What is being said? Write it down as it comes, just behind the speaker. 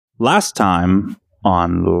Last time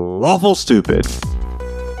on Lawful Stupid.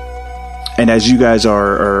 And as you guys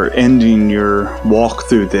are ending your walk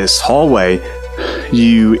through this hallway,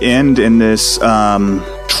 you end in this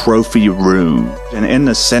trophy room. And in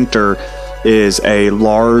the center is a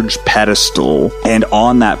large pedestal. And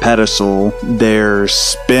on that pedestal, there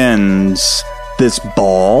spins this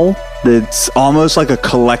ball that's almost like a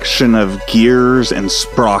collection of gears and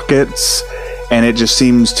sprockets. And it just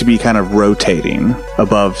seems to be kind of rotating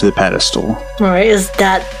above the pedestal. All right, is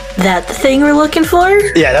that the thing we're looking for?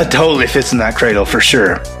 Yeah, that totally fits in that cradle for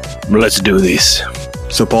sure. Let's do this.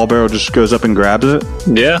 So Paul Barrow just goes up and grabs it?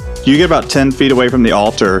 Yeah. You get about 10 feet away from the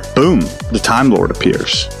altar. Boom! The Time Lord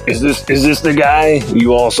appears. Is this the guy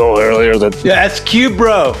you all saw earlier? Yeah, that's Cube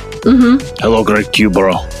Bro. Mm-hmm. Hello, great Cube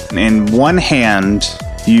Bro. In one hand,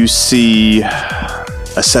 you see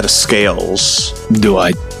a set of scales. Do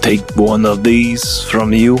I take one of these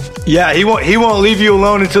from you? Yeah, he won't leave you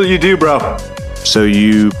alone until you do, bro. So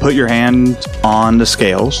you put your hand on the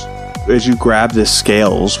scales. As you grab the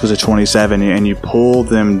scales with a 27 and you pull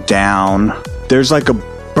them down, there's like a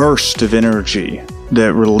burst of energy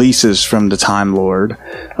that releases from the Time Lord,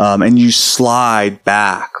 and you slide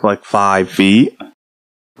back like 5 feet.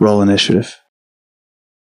 Roll initiative.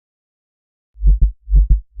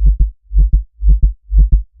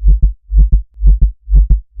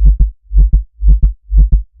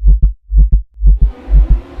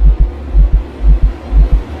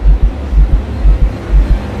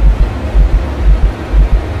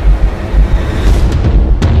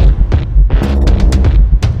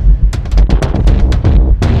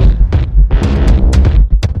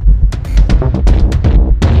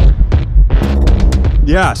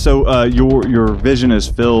 Yeah, so your vision is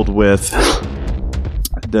filled with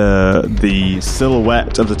the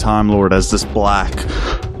silhouette of the Time Lord as this black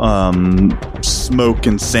smoke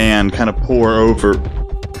and sand kind of pour over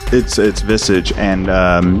its visage, and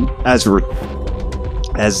as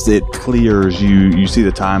it clears, you see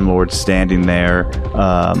the Time Lord standing there,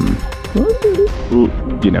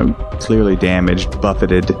 clearly damaged,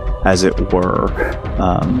 buffeted, as it were.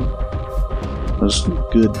 Was a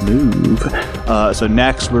good move. So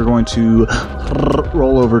next, we're going to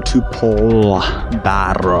roll over to Paul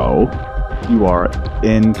Barrow. You are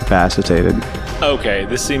incapacitated. Okay,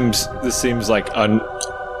 this seems like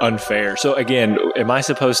unfair. So again, am I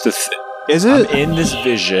supposed to? Is it? I'm in this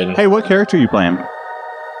vision. Hey, what character are you playing?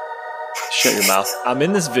 Shut your mouth. I'm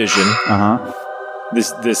in this vision.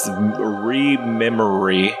 This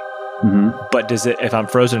re-memory. Mm-hmm. But does it? If I'm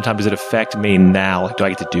frozen in time, does it affect me now? Like, do I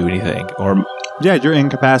get to do anything? Or yeah, you're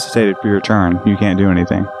incapacitated for your turn. You can't do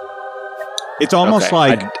anything. It's almost okay,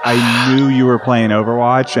 like I knew you were playing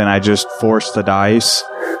Overwatch, and I just forced the dice.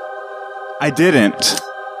 I didn't,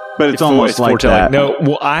 but it's almost like that. No,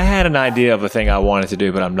 well, I had an idea of a thing I wanted to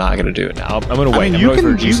do, but I'm not going to do it now. I'm going to wait. I mean, I'm going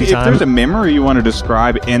for juicy time. If there's a memory you want to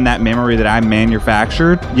describe in that memory that I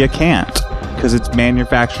manufactured, you can't. Because it's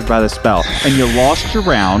manufactured by the spell. And you lost your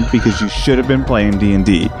round because you should have been playing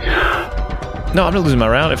D&D. No, I'm not losing my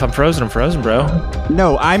round. If I'm frozen, bro.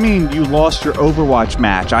 No, I mean you lost your Overwatch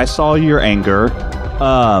match. I saw your anger.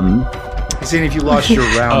 He's saying if you lost your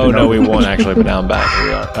round. Oh, no, we won actually, but now I'm back. Here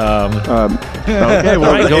we are. Okay,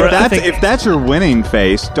 well, right, if that's your winning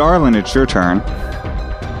face, Darlin, it's your turn.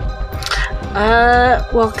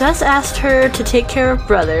 Well, Gus asked her to take care of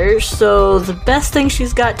brother, so the best thing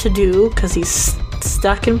she's got to do, because he's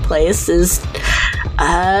stuck in place, is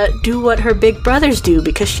do what her big brothers do,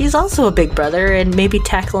 because she's also a big brother, and maybe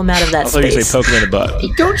tackle him out of that space. I thought you say poke him in the butt.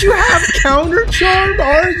 Don't you have counter charm?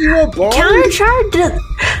 Are you a bard? Counter charm?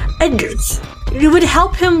 It would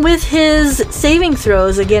help him with his saving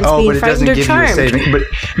throws against being frightened or charmed.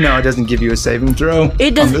 No, it doesn't give you a saving throw.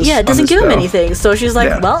 It does. It doesn't give him anything. So she's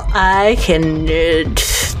like, "Well, I can do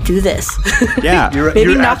this." Yeah,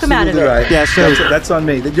 maybe knock him out of it. Right. Yeah, so that's on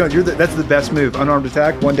me. That's the best move. Unarmed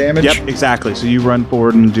attack, 1 damage. Yep, exactly. So you run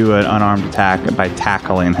forward and do an unarmed attack by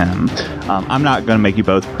tackling him. I'm not going to make you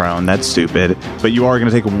both prone. That's stupid. But you are going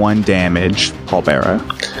to take 1 damage, Paul Barrow,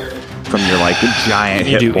 from your giant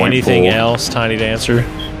hit point. You do anything pool. else, Tiny Dancer?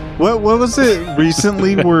 What was it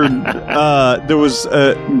recently where there was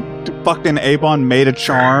fucking Avon made a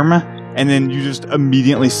charm and then you just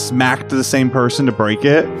immediately smacked the same person to break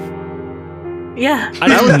it? Yeah. I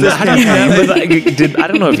don't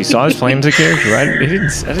know if he saw us playing as a character. I didn't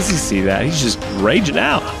see that. He's just raging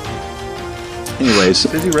out. Anyways.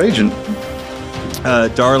 Busy raging.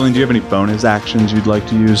 Darling, do you have any bonus actions you'd like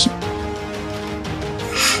to use?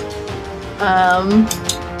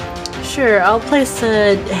 Sure. I'll place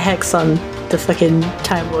a hex on the fucking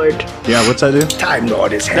Time Lord. Yeah, what's that do? Time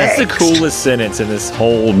Lord is That's the hexed. coolest sentence in this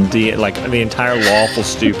whole the entire Lawful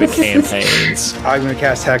Stupid campaigns. I'm going to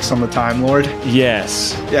cast Hex on the Time Lord.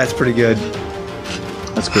 Yes. Yeah, it's pretty good.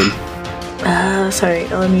 That's good. Sorry,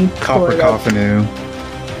 let me pull Copper it up. Coffinu.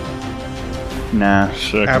 Nah.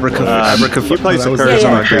 Abracadabra. You place a That was- curse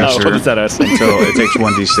on a Yeah. creature Oh, what is that? Us? until it takes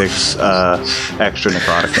 1d6 extra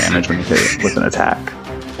necrotic damage when you hit it with an attack.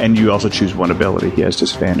 And you also choose one ability he has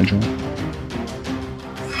disadvantage on.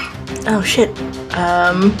 Oh shit.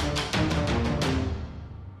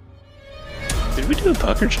 Did we do a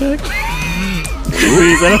pucker check?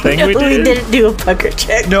 Is that a thing No, we we did? didn't do a pucker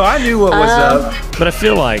check. No, I knew what was up. But I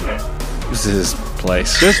feel like this is his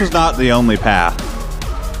place. This was not the only path.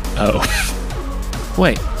 Oh.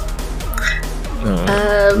 Wait.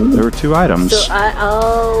 There were 2 items. So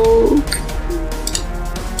I'll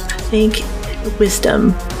think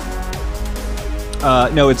wisdom.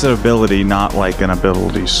 No, it's an ability, not like an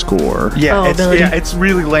ability score. Yeah, ability. it's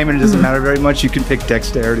really lame and it doesn't matter very much. You can pick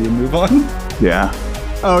dexterity and move on. Yeah.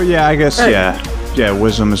 Oh, yeah, I guess, yeah. Yeah,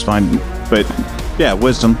 wisdom is fine. But, yeah,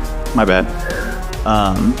 wisdom. My bad.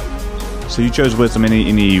 So you chose wisdom,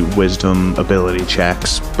 any wisdom ability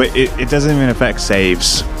checks. But it doesn't even affect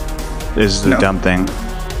saves, is the No. dumb thing.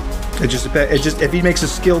 It just if he makes a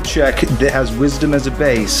skill check that has wisdom as a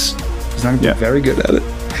base, he's not going to Yeah. be very good at it.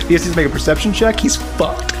 If he has to make a perception check, he's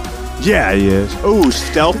fucked. Yeah, he is. Oh,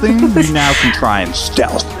 stealthing? You now can try and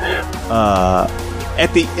stealth.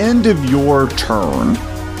 At the end of your turn,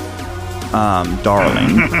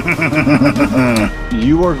 darling,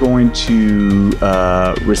 you are going to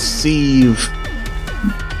receive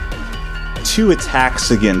 2 attacks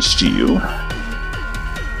against you.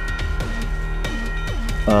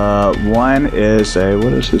 One is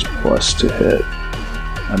what is his plus to hit?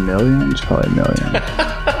 $1 million? It's probably $1 million.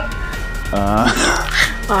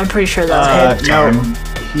 I'm pretty sure that's it. No,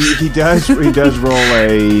 he does roll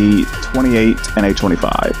a 28 and a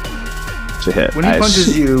 25 to hit. When he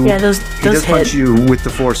punches you, Yeah, those he does hit. punch you with the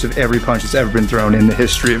force of every punch that's ever been thrown in the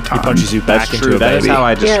history of time. He punches you back That's into true. a That is baby. how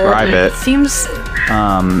I describe it. Seems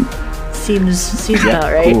about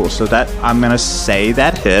right. Cool. So that I'm gonna say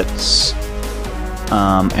that hits,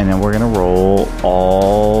 and then we're gonna roll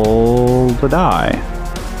all the die.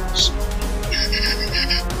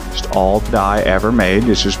 Just all the die ever made.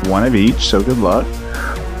 It's just one of each. So good luck.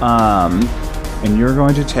 And you're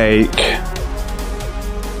going to take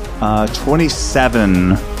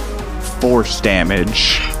 27 force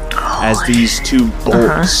damage as these 2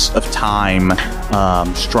 bolts of time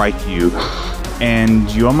strike you, and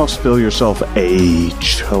you almost feel yourself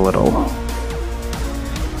age a little.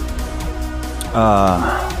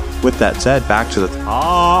 With that said, back to the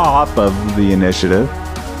top of the initiative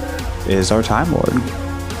is our Time Lord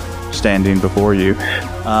standing before you.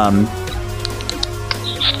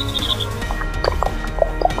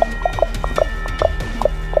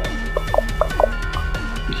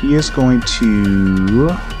 He is going to,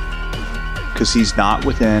 because he's not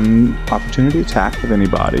within opportunity attack with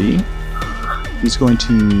anybody, he's going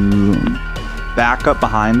to back up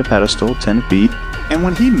behind the pedestal 10 feet. And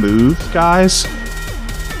when he moves, guys,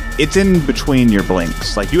 it's in between your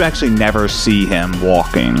blinks. Like, you actually never see him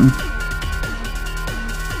walking.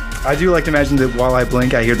 I do like to imagine that while I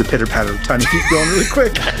blink, I hear the pitter patter of tiny feet going really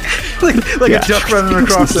quick, like Yeah. a duck running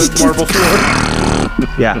across the marble floor.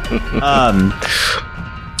 Yeah.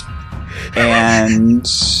 And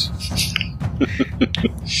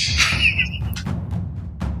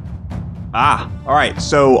all right.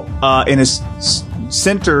 So,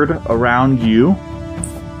 centered around you,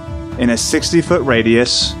 in a 60-foot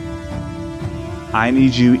radius, I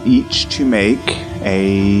need you each to make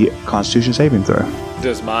a Constitution saving throw.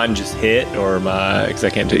 Does mine just hit, or my? Because I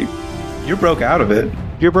can't do. You broke out of it.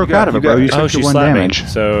 You broke You got- out of you it, bro. got- You Oh, took she your 1 slapped me. damage.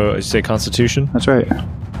 So you say Constitution? That's right.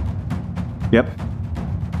 Yep.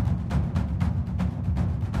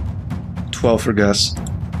 12 for Gus.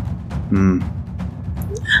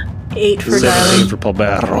 8 for 17 Darling. for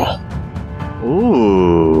Palbarro.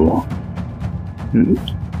 Ooh.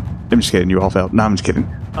 I'm just kidding. You all failed. No, I'm just kidding.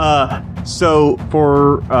 So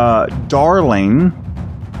for Darling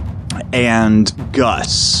and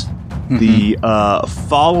Gus, the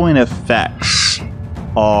following effects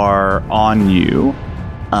are on you.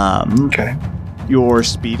 Okay. Your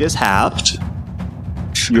speed is halved.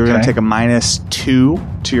 You're going to take a -2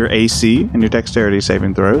 to your AC and your dexterity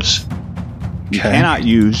saving throws. You Okay. cannot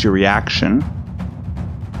use your reaction.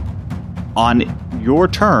 On your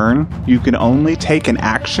turn, you can only take an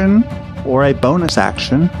action or a bonus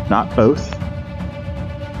action, not both.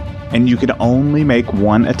 And you can only make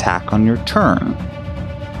 1 attack on your turn.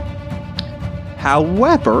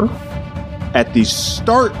 However, at the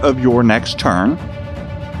start of your next turn,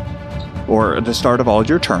 or the start of all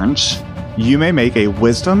your turns, you may make a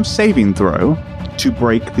wisdom saving throw to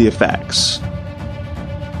break the effects.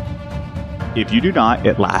 If you do not,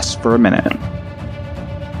 it lasts for a minute.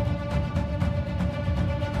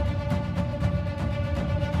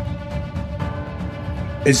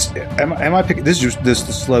 Am I picking this? Is this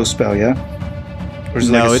the slow spell? Yeah. Or is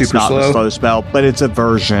it No, like a it's super not the slow spell, but it's a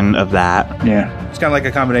version of that. Yeah. It's kind of like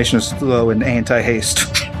a combination of slow and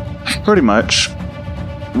anti-haste. Pretty much.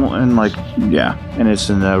 Well, and like, yeah. And it's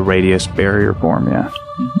in the radius barrier form, yeah.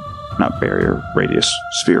 Not barrier, radius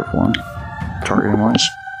sphere form. Targeting wise.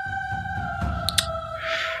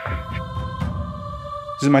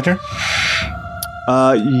 Is it my turn?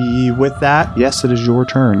 With that, yes, it is your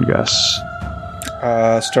turn, Gus.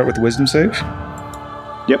 Start with the wisdom save.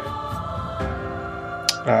 Yep.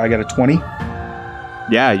 I got a 20.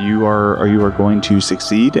 Yeah, you are going to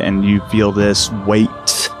succeed, and you feel this weight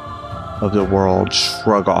of the world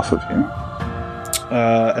shrug off of you.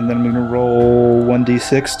 And then I'm going to roll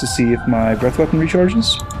 1d6 to see if my breath weapon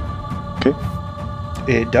recharges. Okay.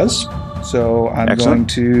 It does. So I'm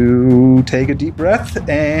Excellent. going to take a deep breath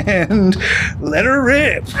and let her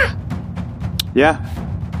rip. Yeah.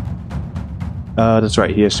 That's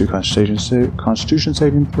right. He has to do Constitution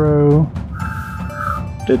saving throw.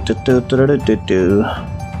 I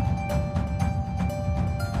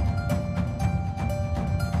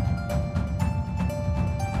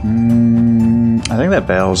think that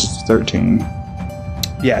fails. It's 13.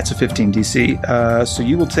 Yeah, it's a 15 DC. So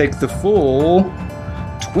you will take the full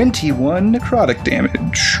 21 necrotic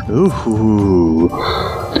damage. Ooh.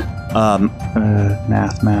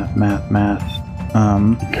 Math.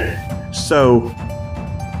 So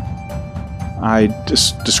I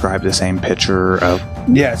just described the same picture of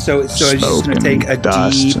Yeah, so he's just going to take a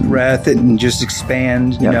deep breath and just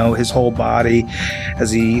expand, you know, his whole body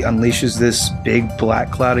as he unleashes this big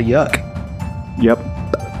black cloud of yuck. Yep.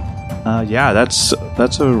 Yeah, that's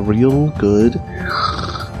a real good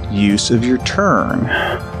use of your turn.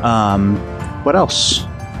 What else?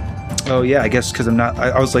 Oh yeah, I guess because I'm not.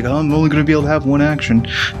 I was like, oh, I'm only going to be able to have one action.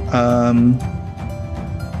 I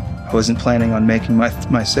wasn't planning on making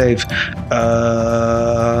my save.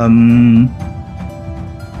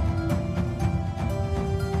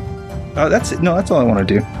 That's it. No, that's all I want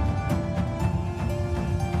to do.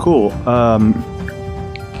 Cool.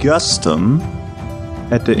 Gustum,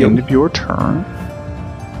 at the end of your turn,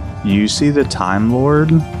 you see the Time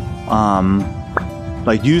Lord.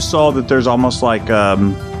 Like you saw that there's almost like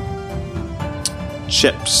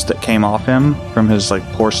chips that came off him from his like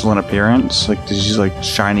porcelain appearance, like these like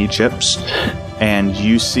shiny chips, and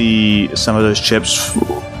you see some of those chips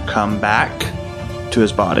come back to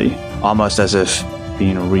his body, almost as if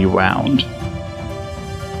being rewound.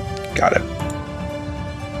 Got it.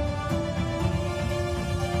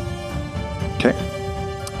 Okay.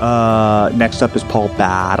 Next up is Paul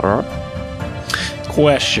Batter.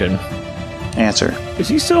 Question. Answer. Is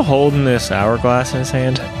he still holding this hourglass in his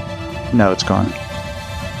hand? No, it's gone.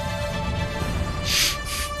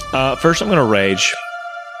 First, I'm going to rage.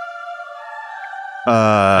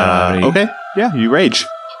 Okay. Yeah, you rage.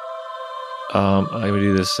 I'm going to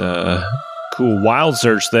do this cool wild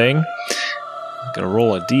search thing. I'm going to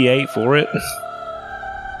roll a d8 for it.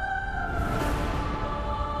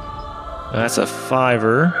 That's a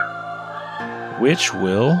 5-er, which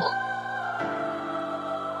will...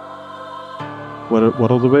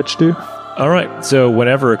 What'll the witch do? Alright, so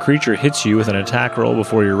whenever a creature hits you with an attack roll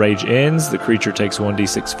before your rage ends, the creature takes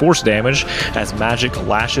 1d6 force damage as magic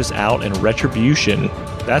lashes out in retribution.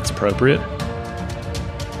 That's appropriate.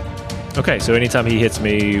 Okay, so anytime he hits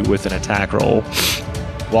me with an attack roll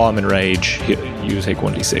while I'm in rage, you take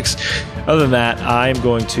 1d6. Other than that, I'm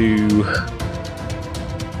going to...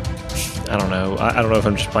 I don't know if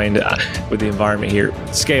I'm just playing with the environment here.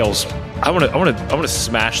 Scales. I want to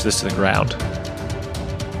smash this to the ground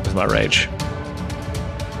with my rage.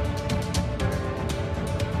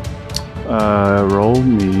 Roll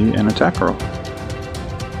me an attack roll.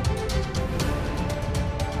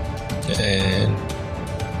 And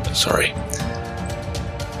sorry.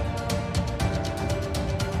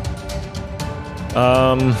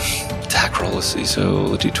 Attack roll. Let's see. So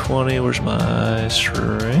the d20. Where's my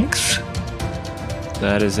strength?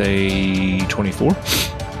 That is a 24.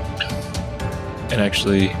 And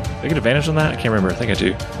actually, do I get advantage on that? I can't remember. I think I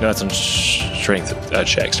do. No, that's on strength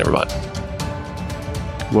checks. Never mind.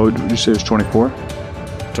 What did you say? It was 24.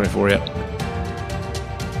 24. Yeah.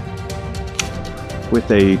 With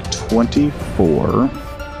a 24,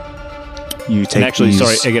 you take. And actually, these...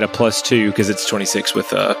 sorry, I get a +2 because it's 26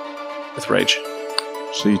 with rage.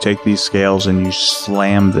 So you take these scales and you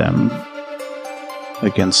slam them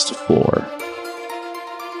against the floor.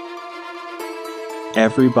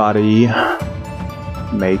 Everybody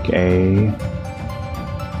make a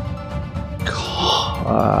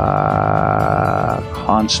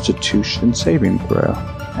Constitution saving throw.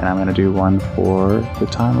 And I'm going to do one for the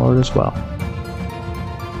Time Lord as well.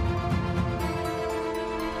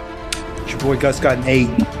 Your boy Gus got an 8.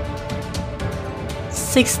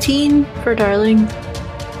 16 for Darling.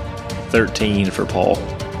 13 for Paul.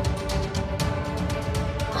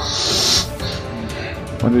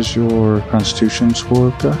 What is your Constitution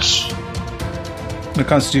score, Gus? The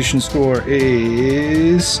Constitution score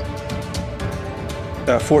is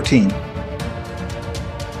 14.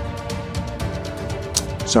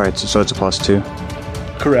 Sorry, so it's a +2.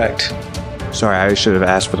 Correct. Sorry, I should have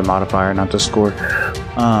asked for the modifier, not the score.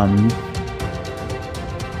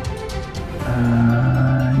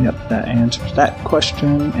 Yep, that answers that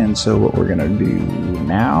question. And so what we're going to do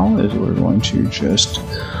now is we're going to just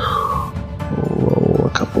roll a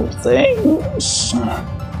couple things.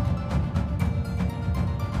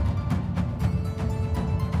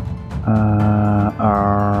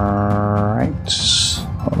 Alright.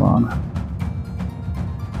 Hold on.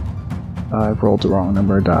 I've rolled the wrong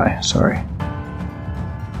number of die. Sorry.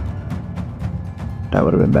 That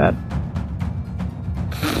would have been bad.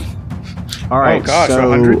 Alright. Oh gosh, so,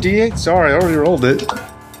 100 D8? Sorry, I already rolled it.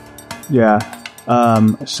 Yeah.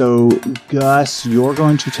 So, Gus, you're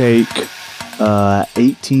going to take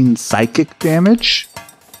 18 psychic damage.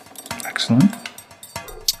 Excellent.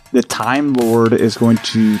 The Time Lord is going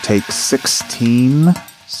to take 16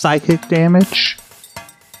 psychic damage.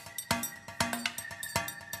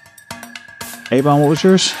 Avon, what was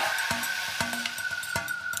yours?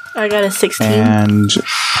 I got a 16. And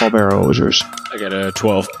Paul Barrow, what was yours? I got a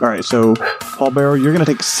 12. Alright, so Paul Barrow, you're going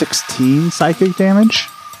to take 16 psychic damage.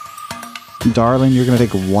 Darling, you're going to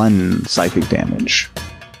take 1 psychic damage.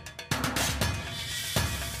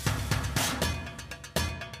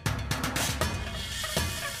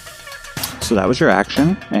 So that was your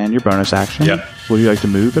action and your bonus action. Yep. Would you like to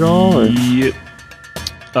move at all? Or? Yep.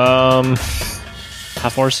 How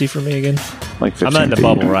far is he from me again? Like 15 I'm not in the feet.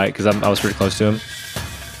 bubble, right? Because I was pretty close to him.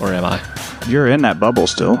 Or am I? You're in that bubble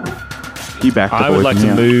still. He backed up I away would like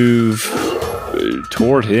from to you. move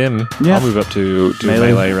toward him. Yeah. I'll move up to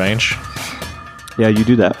melee range. Yeah, you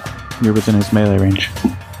do that. You're within his melee range.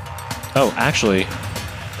 Oh, actually,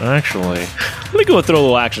 let me go and throw a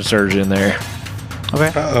little action surge in there. Okay.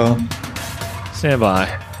 Uh-oh. Stand by.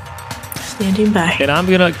 Standing by. And I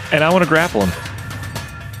want to grapple him.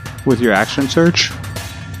 With your action surge?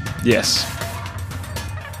 Yes.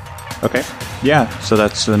 Okay. Yeah, so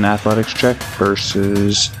that's an athletics check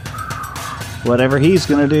versus whatever he's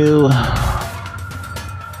going to do.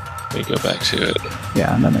 Let me go back to it.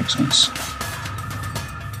 Yeah, that makes sense.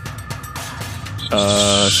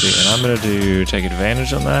 Let's see, and I'm going to take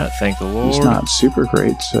advantage on that. Thank the Lord. It's not super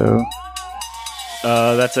great, so...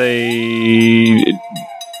 That's a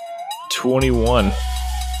 21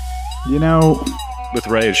 You know, with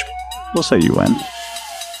rage. we'll say you win.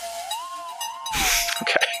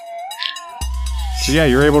 Okay. So yeah,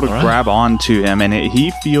 you're able to All right. grab onto him, and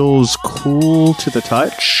he feels cool to the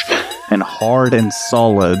touch and hard and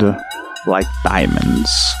solid like diamonds.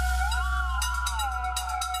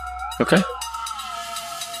 Okay.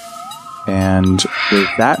 And with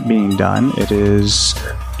that being done, it is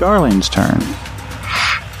Darling's turn.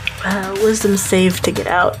 Wisdom save to get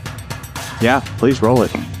out. Yeah, please roll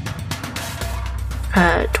it.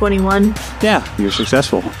 21. Yeah, you're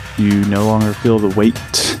successful. You no longer feel the weight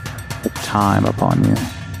of time upon you.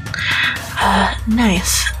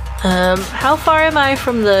 Nice. How far am I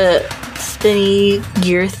from the spinny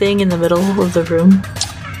gear thing in the middle of the room?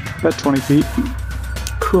 About 20 feet.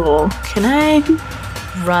 Cool. Can I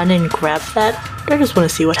run and grab that? I just want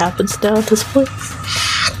to see what happens now at this point.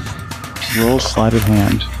 Roll sleight of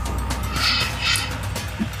hand.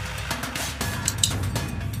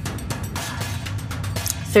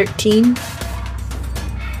 $13.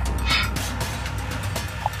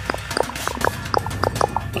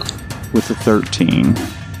 With the 13,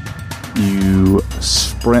 you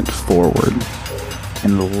sprint forward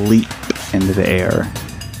and leap into the air,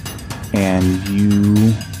 and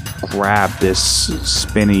you grab this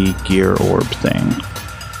spinny gear orb thing.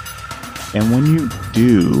 And when you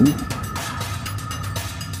do,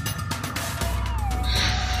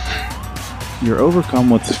 you're overcome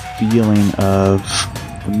with the feeling of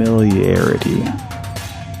familiarity.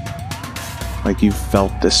 Like you've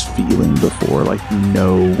felt this feeling before, like you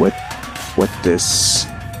know what this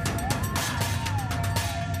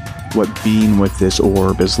what being with this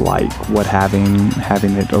orb is like, what having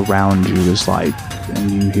it around you is like,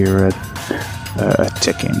 and you hear a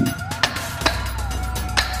ticking.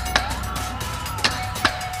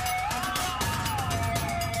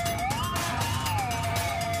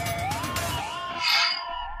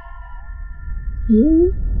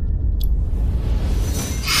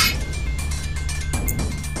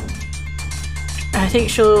 I think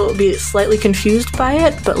she'll be slightly confused by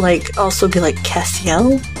it, but like also be like,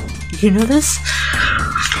 Castiel, you know this?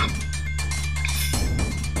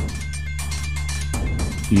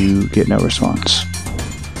 You get no response.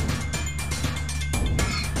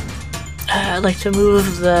 I'd like to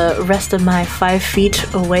move the rest of my 5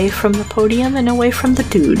 feet away from the podium and away from the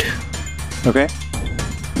dude. Okay.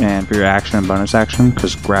 And for your action and bonus action,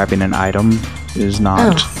 because grabbing an item is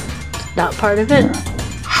not... Not part of it?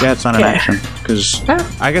 Yeah, it's not an action. Because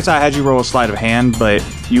I guess I had you roll a sleight of hand, but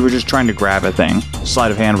you were just trying to grab a thing. Sleight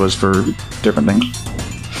of hand was for different things.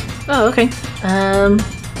 Oh, okay.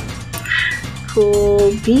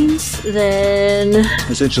 Cool beans, then...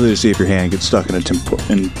 Essentially to see if your hand gets stuck in a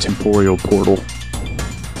temporal portal.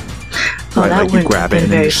 Oh, that like you grab it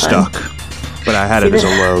and then you're stuck. But I had it as a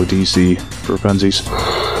low DC for funsies.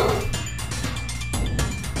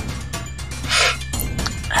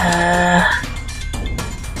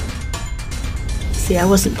 See, I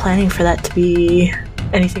wasn't planning for that to be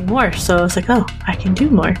anything more, so I was like, oh, I can do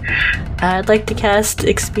more. I'd like to cast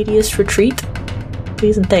Expeditious Retreat.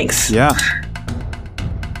 Please and thanks. Yeah.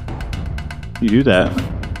 You do that.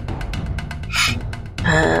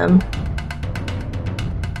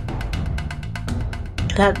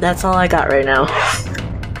 That's all I got right now.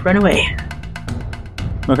 Run away.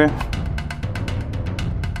 Okay.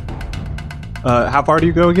 How far do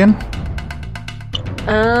you go again?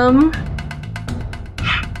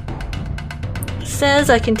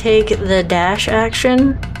 Says I can take the dash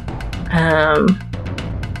action.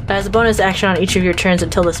 As a bonus action on each of your turns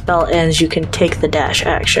until the spell ends, you can take the dash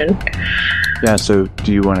action. Yeah, so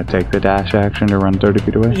do you want to take the dash action to run 30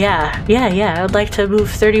 feet away? Yeah. I would like to move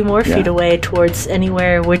 30 more feet away towards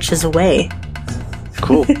anywhere which is away.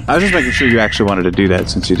 Cool. I was just making sure you actually wanted to do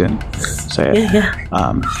that since you didn't say it.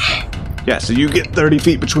 Yeah. So you get 30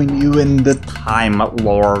 feet between you and the Time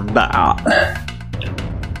Lord.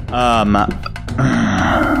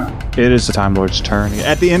 It is the Time Lord's turn.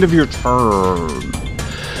 At the end of your turn,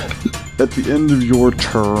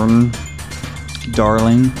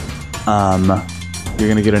 darling, you're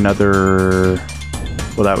gonna get another.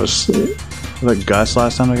 Well, that was Gus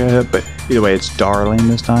last time I got hit, but either way, it's darling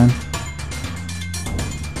this time.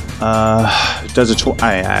 Does a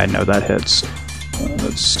I know that hits.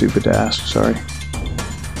 That's stupid to ask. Sorry,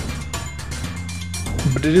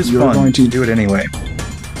 but it is fun to do it anyway.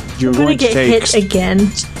 You're going to get take hit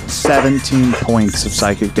again. 17 points of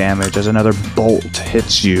psychic damage as another bolt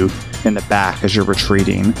hits you in the back as you're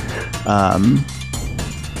retreating.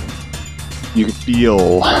 You can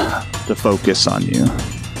feel the focus on you,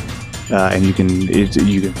 and you can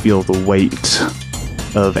feel the weight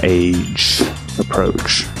of age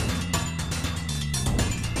approach.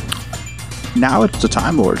 Now it's the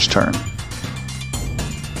Time Lord's turn.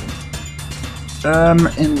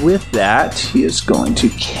 And with that, he is going to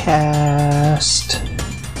cast.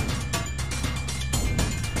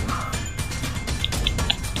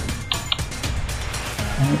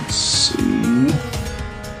 Let's see.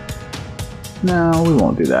 No, we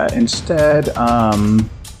won't do that. Instead,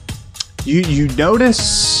 you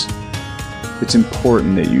notice. It's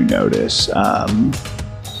important that you notice,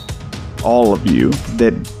 all of you,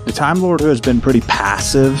 that the Time Lord, who has been pretty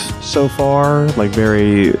passive so far, like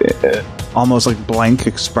very. Almost like blank,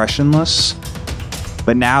 expressionless.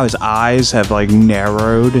 But now his eyes have like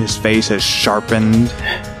narrowed, his face has sharpened.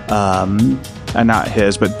 Not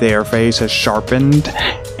his, but their face has sharpened.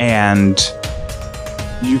 And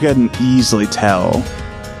you can easily tell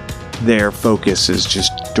their focus is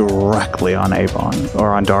just directly on Avon,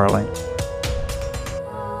 or on Darling.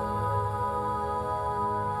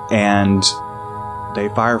 And they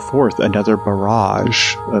fire forth another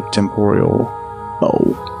barrage of temporal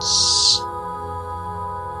bolts.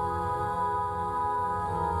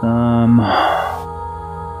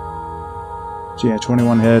 So yeah,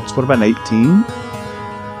 21 hits. What about an 18?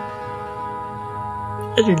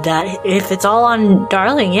 That if it's all on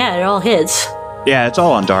Darling, yeah, it all hits. Yeah, it's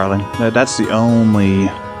all on Darling. That's the only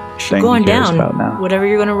thing going he cares down. About now. Whatever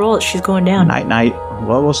you're gonna roll, she's going down. Night.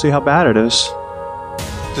 Well, we'll see how bad it is.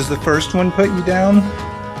 Does the first one put you down?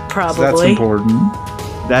 Probably. So that's important.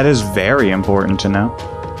 That is very important to know.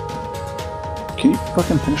 Can you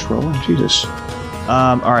fucking finish rolling? Jesus.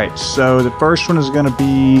 Alright, so the first one is going to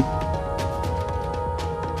be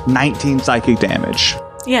 19 psychic damage.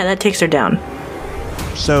 Yeah, that takes her down.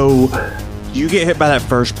 So you get hit by that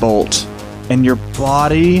first bolt, and your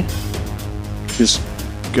body just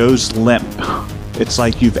goes limp. It's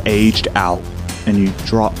like you've aged out, and you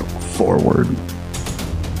drop forward.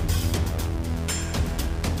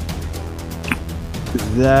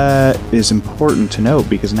 That is important to note,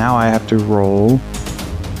 because now I have to roll...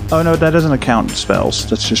 Oh no, that doesn't account spells.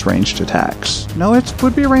 That's just ranged attacks. No, it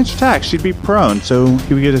would be a ranged attack. She'd be prone, so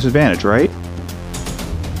he would get disadvantage, right?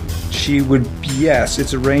 She would, yes,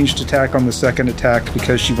 it's a ranged attack on the second attack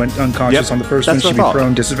because she went unconscious on the first one. She'd be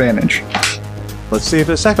prone, disadvantage. Let's see if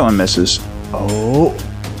the second one misses. Oh,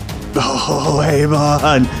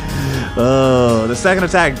 Avon. Oh, the second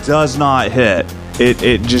attack does not hit.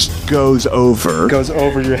 It just goes over. Goes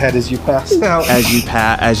over your head as you pass out. As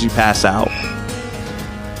you pass out.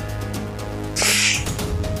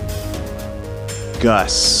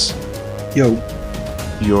 Gus. Yo.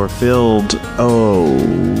 You're filled. Oh,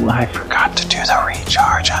 I forgot to do the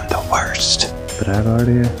recharge. I'm the worst. But I've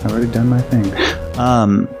already done my thing.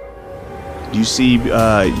 You see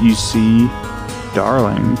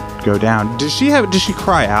Darling go down. Does she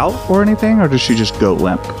cry out or anything, or does she just go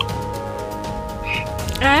limp?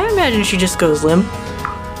 I imagine she just goes limp.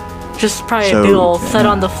 Just probably a big old thud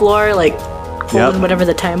on the floor, like holding whatever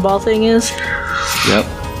the time ball thing is. Yep.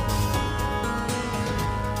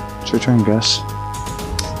 It's your turn, Gus.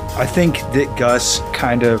 I think that Gus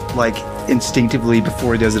kind of like instinctively,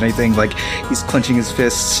 before he does anything, like he's clenching his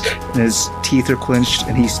fists and his teeth are clenched,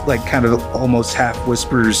 and he's like kind of almost half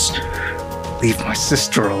whispers, "Leave my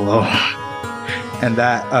sister alone." And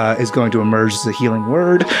that is going to emerge as a healing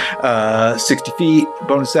word. 60 feet,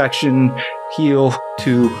 bonus action, heal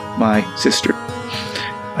to my sister.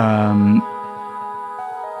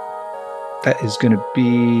 That is going to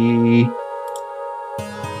be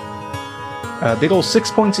a big old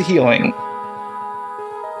 6 points of healing.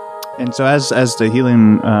 And so as the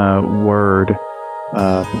healing word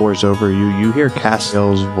pours over you, you hear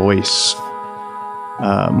Castiel's voice,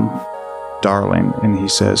 Darling, and he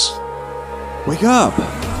says, "Wake up!"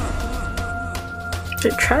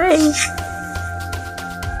 Good try.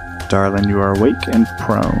 Darling, you are awake and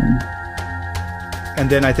prone. And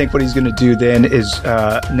then I think what he's going to do then is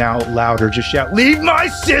now louder just shout, "Leave my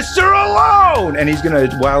sister alone!" And he's going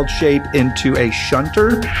to wild shape into a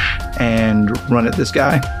shunter and run at this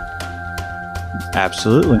guy.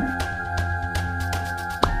 Absolutely.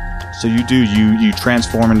 So you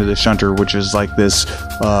transform into the shunter, which is like this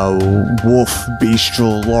wolf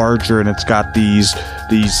bestial, larger, and it's got these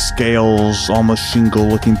scales, almost shingle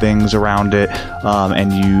looking things around it,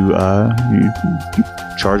 and you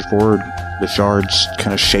charge forward, the shards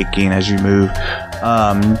kind of shaking as you move,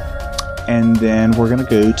 and then we're gonna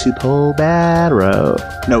go to Polbarrow.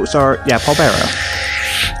 Polbarrow.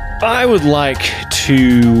 I would like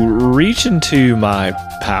to reach into my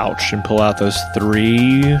pouch and pull out those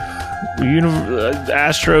 3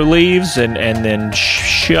 astro leaves and then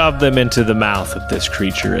shove them into the mouth of this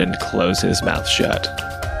creature and close his mouth shut.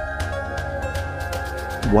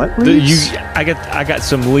 What leaves? I got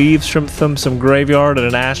some leaves from some graveyard at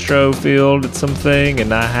an astro field at something,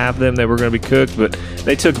 and I have them. They were going to be cooked, but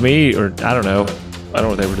they took me, or I don't know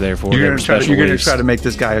what they were there for. You're going to try to make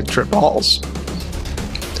this guy trip balls.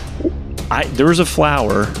 There was a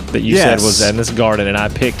flower that you said was in this garden, and I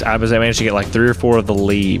managed to get like 3 or 4 of the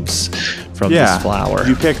leaves from this flower.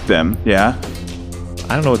 You picked them, yeah?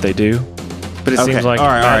 I don't know what they do, but it seems like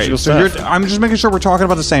magical stuff. So I'm just making sure we're talking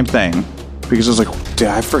about the same thing, because I was like,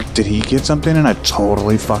 did he get something and I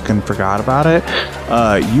totally fucking forgot about it?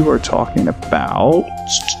 You are talking about...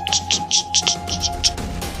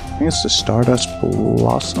 I think it's the Stardust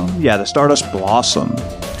Blossom? Yeah, the Stardust Blossom.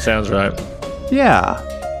 Sounds right. Yeah.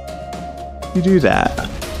 You do that.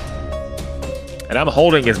 And I'm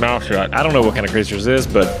holding his mouth shut. I don't know what kind of creature this is,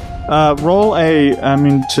 but... roll a... I'm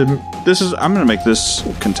going to make this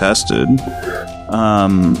contested.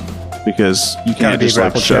 Because you can't just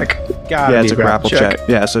like check. Yeah, it's a grapple check.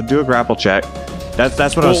 Yeah, so do a grapple check.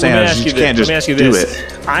 That's what I was saying. You can't just do it.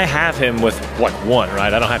 I have him with like 1,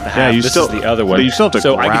 right? I don't have to have. This is the other one. But you still have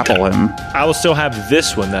to grapple him. I will still have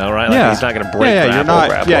this one though, right? Like he's not going to break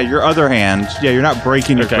grapple. Yeah, your other hand. Yeah, you're not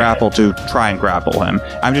breaking your grapple to try and grapple him.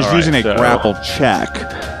 I'm just using a grapple check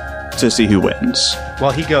to see who wins.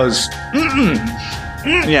 Well, he goes. Don't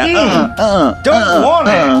want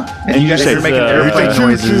it. And you guys are making airplane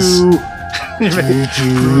noises.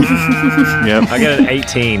 Yep. I got an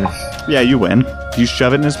 18. Yeah, you win. You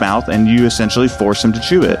shove it in his mouth, and you essentially force him to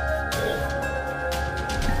chew it.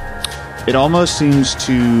 It almost seems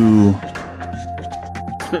to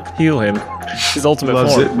heal him. His ultimate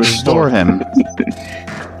form. Restore him.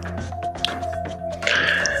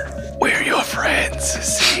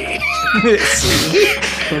 See. I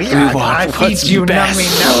feed you nummy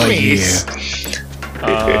nummies.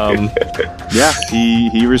 Yeah,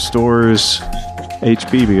 he restores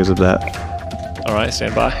HP because of that. All right,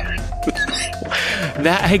 stand by.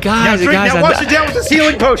 Hey guys, Now wash it down with this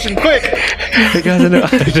healing potion, quick! Hey guys, I know what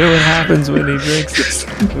happens when he drinks this.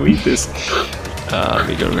 We eat this. Let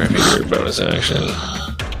me go grab your bonus action.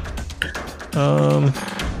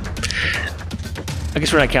 I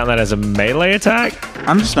guess we're not counting that as a melee attack.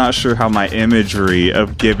 I'm just not sure how my imagery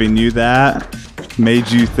of giving you that made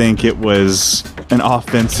you think it was an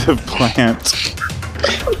offensive plant.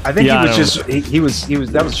 I think Yeah, he was just he was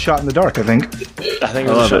that was a shot in the dark, I think. I think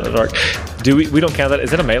it was a shot in the dark. Do we don't count that?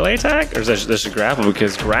 Is it a melee attack or is that just a grapple?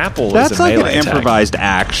 Because grapple That's is a like melee an attack. improvised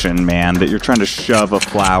action, man, that you're trying to shove a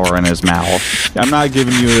flower in his mouth. I'm not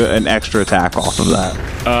giving you an extra attack off of that.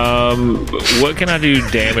 What can I do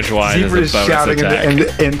damage-wise as a Zebra is bonus shouting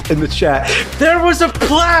attack? in the chat. There was a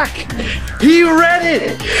plaque. He read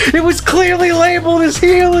it. It was clearly labeled as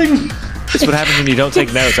healing. It's what happens when you don't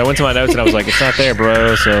take notes. I went to my notes and I was like, it's not there,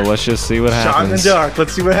 bro, so let's just see what Shot in the happens. dark.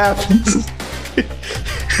 Let's see what happens.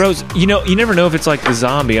 Bros, you never know if it's like the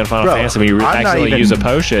zombie on Final Bro, Fantasy when you I'm not accidentally even- use a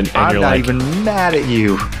potion and I'm you're not like, even mad at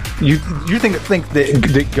you. You think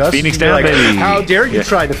that Gus? Phoenix you're down, like, baby. how dare you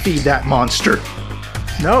try to feed that monster?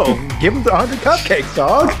 No, give him the 100 cupcakes,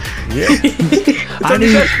 dog. It's our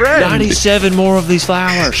new best friend. 97 more of these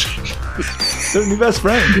flowers. It's our new best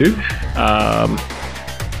friend, dude.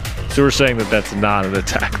 So we're saying that that's not an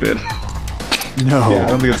attack then. No, Yeah, I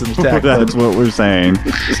don't think it's an attack. that's what we're saying.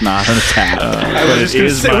 It's not an attack. But it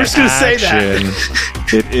is my we're just gonna say that.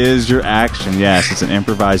 action. It is your action. Yes, it's an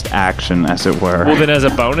improvised action, as it were. Well, then as a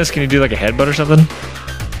bonus, can you do like a headbutt or something?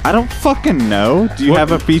 I don't fucking know. Do you What-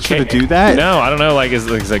 have a feature to can- do that? No, I don't know. Like, it's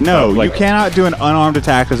like No, like you cannot do an unarmed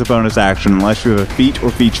attack as a bonus action unless you have a feat or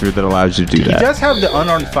feature that allows you to do He that. does have the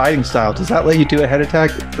unarmed fighting style. Does that let you do a head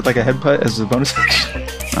attack with like a headbutt as a bonus action?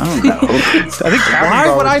 I don't know. I think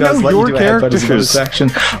Why would I know your characters? Action.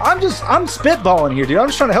 I'm spitballing here, dude. I'm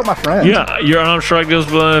just trying to help my friend. yeah, your arm strike deals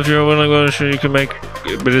blood. If you're willing to go, sure you can make.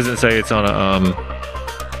 But it doesn't say it's on a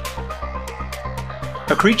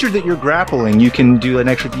A creature that you're grappling, you can do an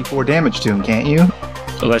extra D4 damage to him, can't you?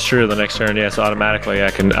 Oh, that's true. The next turn, yes, automatically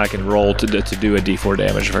I can roll to do a D4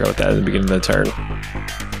 damage. I forgot about that at the beginning of the turn.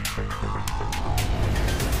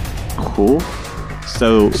 Cool.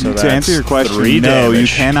 So to that's answer your question, 3 no, you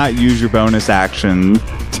damage. cannot use your bonus action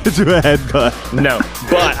to do a headbutt. No,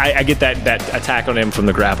 but I get that attack on him from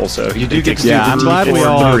the grapple. So You do get to Yeah, do I'm the glad we D4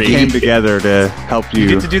 all noogie. came together to help you. You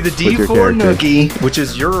get to do the with your D4 character. noogie, which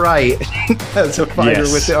is your right as a fighter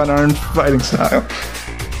Yes. with the unarmed fighting style.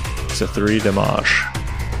 It's a 3 damage.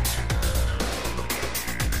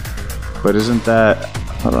 But isn't that?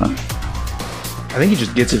 Hold on. I think he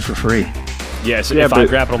just gets it for free. Yes, Yeah, if I but-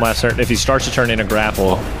 grapple him last turn, if he starts to turn in a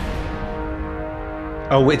grapple,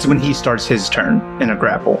 Oh, it's when he starts his turn in a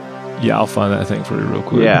grapple. yeah, I'll find that thing for you real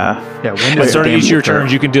quick. Yeah. Yeah, when At the does start of damage each of your occur?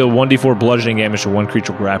 turns, you can deal 1d4 bludgeoning damage to one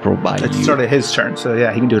creature grappled by It's the you. start of his turn, so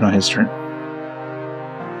yeah, he can do it on his turn.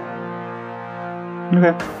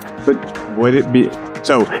 Okay. But would it be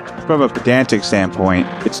so? From a pedantic standpoint,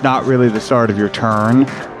 it's not really the start of your turn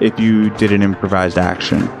if you did an improvised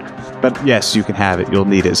action. But yes, you can have it. You'll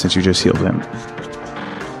need it since you just healed him.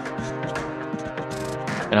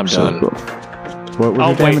 and I'm So done. cool. What was I'll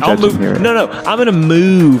your damage? I'll I didn't move. hear it. No, I'm gonna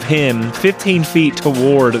move him 15 feet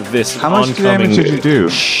toward this How much oncoming damage did you do?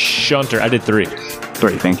 shunter. I did 3.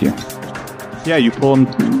 3, thank you. Yeah, you pull him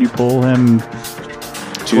to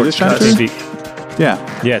the Towards center. 15 feet. Yeah,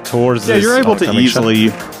 Yeah, towards yeah. this You're able to oncoming shunter.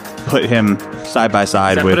 easily put him side by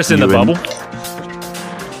side Does that with put us in you the and- bubble?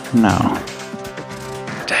 No,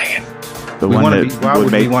 Dang it. the We one want to that be. Why would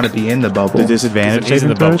would we make want to be in the bubble? the disadvantage He's in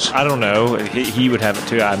the saving bubble. throws. I don't know. He would have it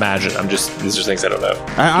too, I imagine. These are things I don't know.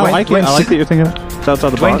 I Dwayne- like it. Dwayne I like said- that you're thinking of it's outside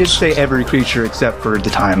the Dwayne box. did say every creature except for the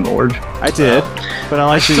Time Lord. I did, but I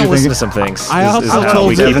like that Still you're listen thinking. to some things. I Is also how told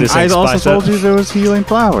we you. keep this I thing also spiced told up. you there was healing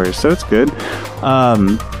flowers, so it's good.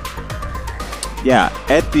 Yeah.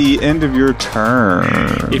 At the end of your turn,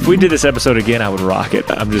 If we did this episode again, I would rock it.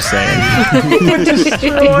 I'm just saying.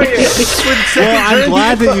 Destroy it. well, I'm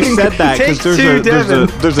glad that you said that because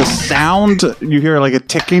there's a sound you hear like a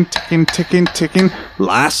ticking.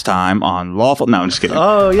 Last time on lawful. No, I'm just kidding.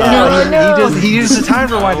 Oh yeah, he used the time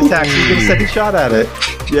rewind attack. So you get a second shot at it.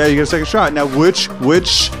 Yeah, you get a second shot. Now, which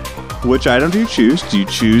item do you choose? Do you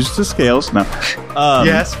choose the scales? No.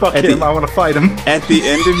 Yes, fuck at him. the- I want to fight him. At the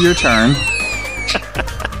end of your turn,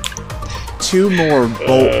 2 more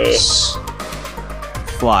bolts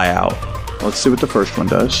fly out. Let's see what the first one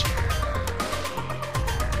does.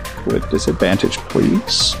 With disadvantage,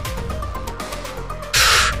 please.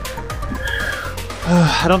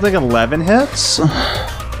 I don't think 11 hits.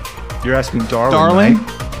 You're asking Darling. Darling?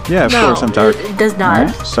 right? Yeah, of No, course, I'm sorry. it does not.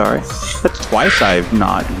 Alright, sorry. That's twice I've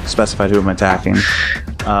not specified who I'm attacking.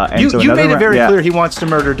 And You, so you another made it very yeah, clear he wants to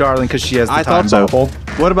murder Darling because she has the I time thought so. bubble.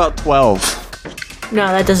 What about 12? No,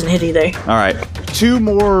 that doesn't hit either. All right. 2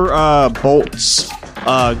 more bolts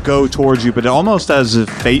go towards you, but almost as if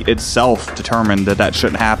fate itself determined that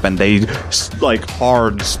shouldn't happen, they like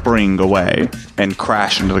hard spring away and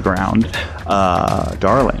crash into the ground.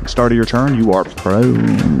 Darling, start of your turn. You are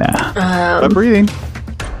prone, but breathing.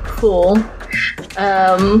 Cool.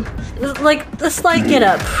 Let's get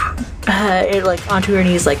up, onto her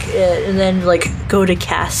knees, and then go to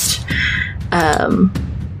cast.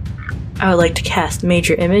 I would like to cast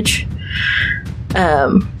Major Image.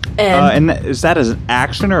 And is that as an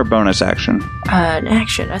action or a bonus action? An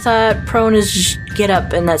action. I thought prone is just get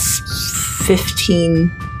up, and that's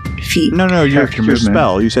 15 feet. No, your Character movement.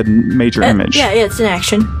 spell. You said major image. Yeah, it's an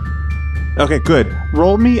action. Okay, good.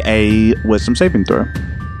 Roll me a wisdom saving throw.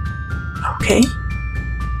 Okay.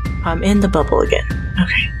 I'm in the bubble again.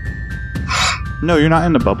 Okay. No, you're not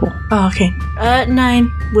in the bubble. Oh, okay.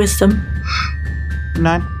 9 wisdom.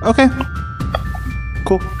 9. Okay.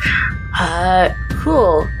 Cool.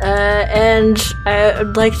 Cool. And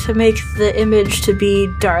I'd like to make the image to be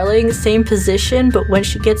Darling, same position, but when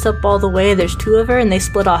she gets up all the way, there's 2 of her, and they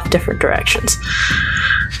split off different directions.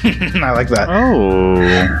 I like that. Oh,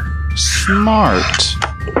 smart.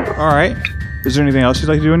 All right. Is there anything else you'd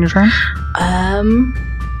like to do in your turn?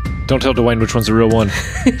 Don't tell Dwayne which one's the real one.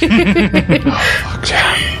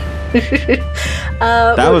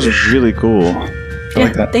 That was really cool. I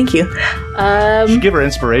like that. Thank you. Should give her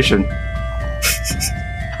inspiration.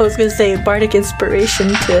 I was going to say bardic inspiration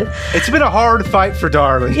to... It's been a hard fight for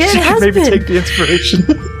Darling. Yeah, it she has could maybe been. take the inspiration.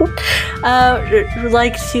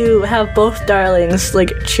 Like to have both Darlings,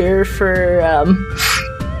 cheer for,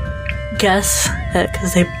 Gus,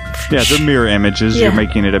 because they... Yeah, they're mirror images. Yeah. You're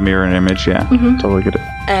making it a mirror image. Yeah, totally get it.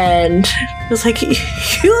 And it was like,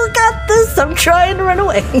 you got this, I'm trying to run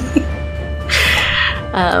away.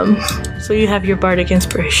 So you have your bardic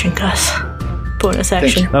inspiration, Gus. Bonus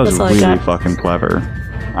action. That was That's all really I got. fucking clever.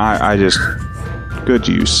 I just good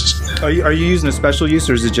use. Are you using a special use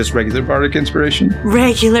or is it just regular bardic inspiration?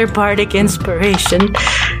 Regular bardic inspiration.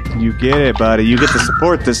 You get it, buddy. You get the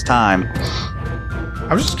support this time.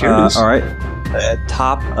 I'm just curious. All right. At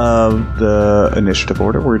top of the initiative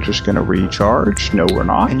order, we're just going to recharge. No, we're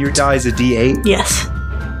not. And your die is a D8? Yes.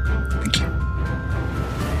 Thank you.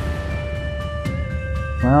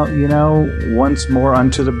 Well, once more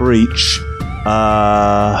unto the breach.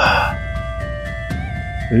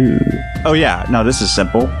 Ooh. Oh, yeah. No, this is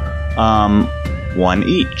simple. 1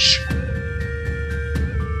 each.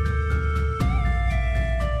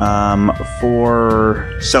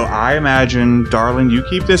 So I imagine, Darling, you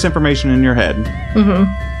keep this information in your head. Mm-hmm.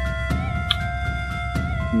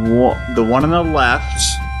 The one on the left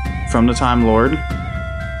from the Time Lord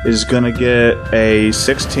is going to get a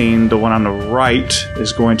 16. The one on the right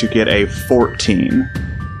is going to get a 14.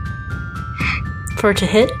 For to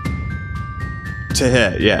hit? To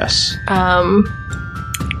hit, yes.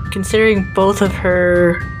 Considering both of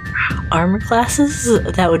her armor classes,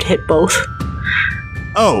 that would hit both.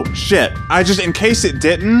 Oh, shit. In case it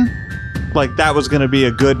didn't, that was going to be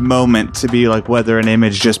a good moment to be whether an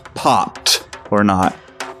image just popped or not.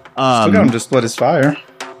 Still got him to split his fire.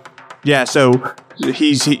 Yeah, so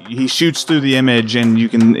he shoots through the image and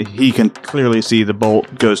he can clearly see the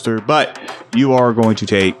bolt goes through, but you are going to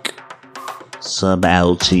take some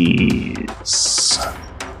ouchies.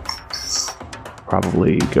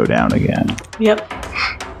 Probably go down again. Yep.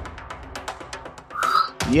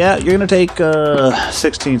 Yeah, you're going to take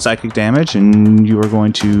 16 psychic damage, and you are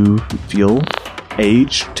going to feel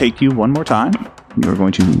age take you one more time. You are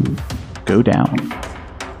going to go down.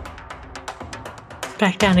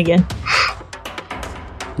 Back down again.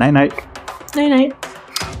 Night-night. Night-night.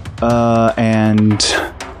 And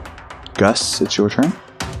Gus, it's your turn.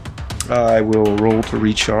 I will roll to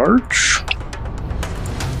recharge.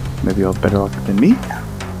 Maybe you'll have better luck than me.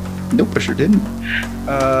 Nope, I sure didn't.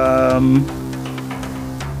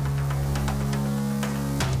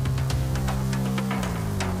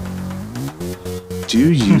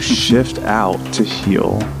 Do you shift out to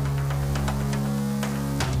heal?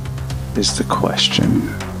 Is the question.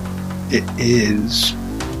 It is.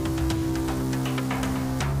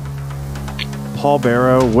 Paul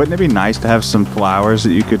Barrow, wouldn't it be nice to have some flowers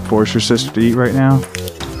that you could force your sister to eat right now?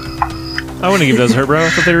 I wouldn't give those to her, bro. I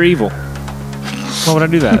thought they were evil. Why would I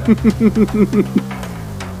do that?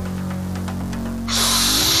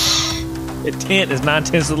 A tent is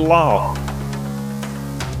 9/10 of the law.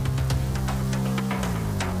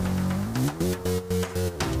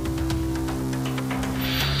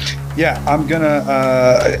 Yeah, I'm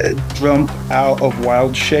gonna jump out of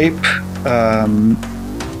wild shape.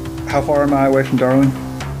 How far am I away from Darling?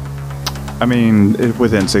 I mean,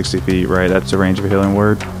 within 60 feet, right? That's the range of a healing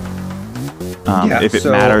word. If it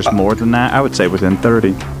matters more than that, I would say within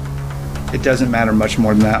 30. It doesn't matter much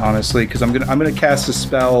more than that, honestly, because I'm gonna cast a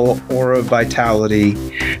spell, Aura Vitality.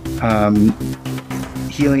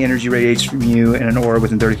 Healing energy radiates from you in an aura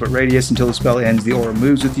within 30-foot radius. Until the spell ends, the aura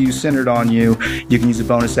moves with you, centered on you. You can use a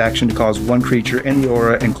bonus action to cause one creature in the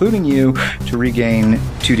aura, including you, to regain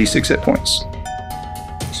 2d6 hit points.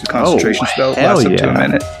 It's a concentration spell. It lasts up to a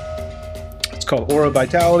minute. It's called Aura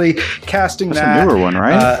Vitality. Casting That's a newer one,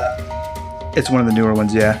 right? It's one of the newer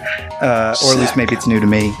ones, yeah. Or at least maybe it's new to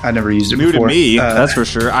me. I never used it before. New to me, that's for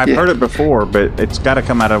sure. I've heard it before, but it's got to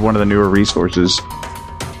come out of one of the newer resources.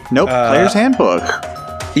 Nope, Player's Handbook.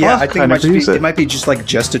 Yeah, I think it might be just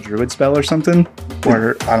a druid spell or something.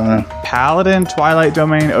 Or, I don't know. Paladin, Twilight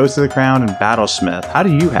Domain, Oath of the Crown, and Battlesmith. How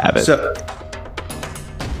do you have it? So,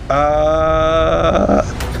 I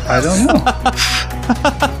don't know.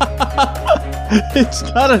 It's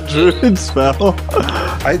not a druid spell.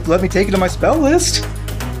 Let me take it to my spell list.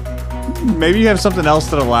 Maybe you have something else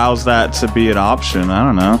that allows that to be an option. I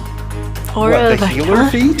don't know. Or the healer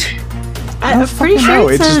feat? I'm pretty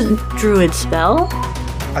sure it's a druid spell.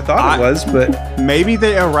 I thought it was, but maybe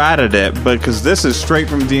they errated it, because this is straight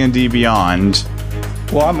from D&D Beyond.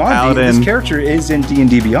 Well, I'm on D&D. This character is in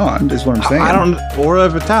D&D Beyond, is what I'm saying. Aura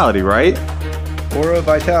of Vitality, right? Aura of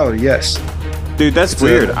Vitality, yes. Dude, that's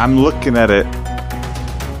weird. I'm looking at it,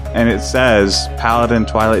 and it says Paladin,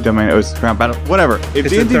 Twilight Domain, Oath of the Crown, Battle... Whatever. If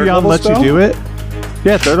D&D Beyond lets you do it...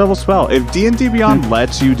 Yeah, 3rd level spell. If D&D Beyond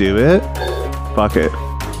lets you do it, fuck it.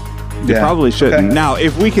 You probably shouldn't. Okay. Now,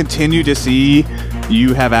 if we continue to see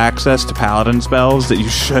you have access to Paladin spells that you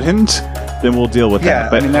shouldn't, then we'll deal with that.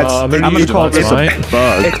 But I mean, that's... I'm going to call it a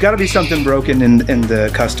bug. It's got to be something broken in the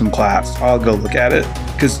custom class. I'll go look at it.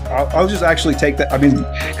 Because I'll just actually take that. I mean,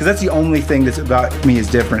 because that's the only thing that's about me is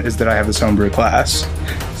different, is that I have this homebrew class.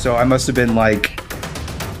 So I must have been like...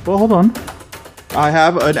 Well, hold on. I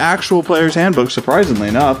have an actual player's handbook, surprisingly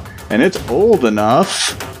enough, and it's old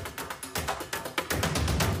enough.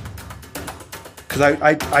 Because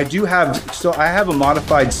I do have... So I have a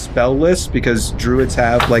modified spell list, because druids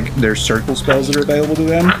have, their circle spells that are available to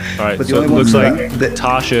them. All right, but the only looks like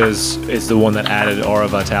Tasha's is the one that added Aura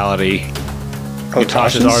Vitality. Oh,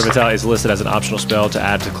 Tasha's Aura Vitality is listed as an optional spell to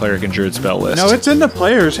add to Cleric and Druid spell list. No, it's in the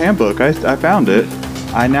player's handbook. I found it.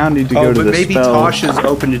 I now need to go to the but maybe Tasha's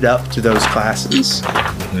opened it up to those classes.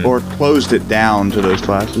 Mm-hmm. Or closed it down to those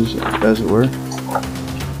classes, as it were.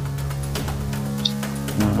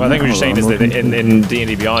 Well, I think what you're saying is that in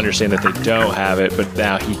D&D Beyond, you're saying that they don't have it, but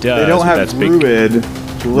now he does. They don't have Druid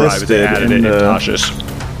listed they added in it in Tasha's.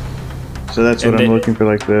 So that's what I'm looking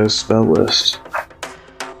for, the spell list.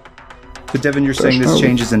 But Devin, you're saying this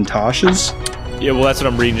changes in Tasha's? Yeah, well, that's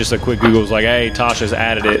what I'm reading. Just a quick Google was like, hey, Tasha's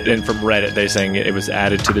added it. And from Reddit, they're saying it was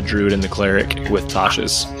added to the Druid and the Cleric with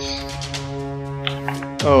Tasha's.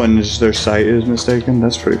 Oh, and their site is mistaken?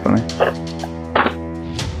 That's pretty funny.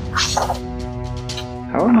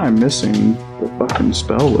 How am I missing the fucking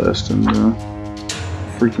spell list in the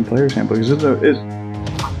freaking player's handbook? Is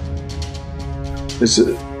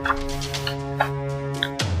it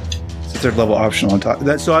third level optional on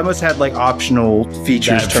top. So I must have optional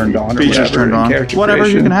features turned on. Features turned on. Whatever,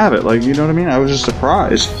 you can have it. You know what I mean? I was just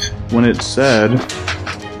surprised when it said.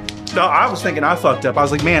 No, I was thinking I fucked up. I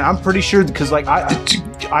was like, man, I'm pretty sure because I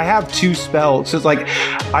have 2 spells. So it's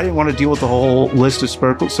I didn't want to deal with the whole list of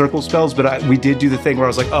circle spells, but we did do the thing where I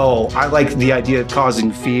was like, oh, I like the idea of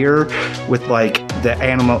causing fear with the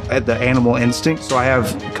animal instinct. So I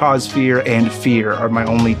have cause fear and fear are my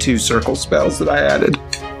only 2 circle spells that I added.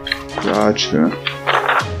 Gotcha.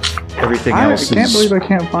 Everything else I can't believe I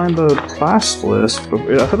can't find the class list.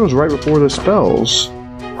 I thought it was right before the spells. Did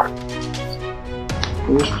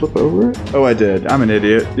I just flip over it? Oh, I did. I'm an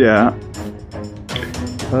idiot. Yeah.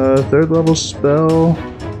 3rd level spell.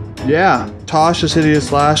 Yeah. Tasha's Hideous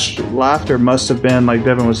Laughter must have been, like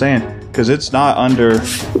Devin was saying, because it's not under...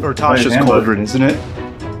 Or Tasha's Cauldron, isn't it?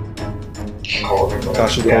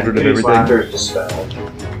 Tasha's Cauldron of everything. Laughter is the spell.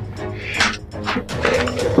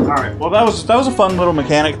 Alright, well that was a fun little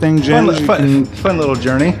mechanic thing, Jen. Fun little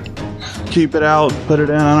journey. Keep it out, put it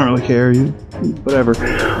in, I don't really care. Whatever.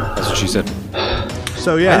 That's what she said.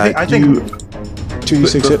 So yeah, I think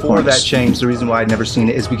 2d6 hit before points. that change, the reason why I'd never seen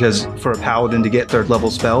it is because for a paladin to get 3rd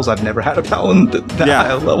level spells, I've never had a paladin that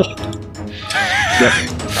high level.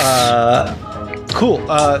 Yeah. Cool.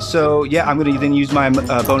 So yeah, I'm going to then use my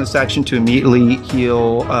bonus action to immediately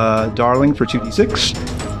heal Darling for 2d6.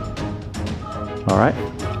 All right.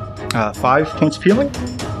 5 points of healing.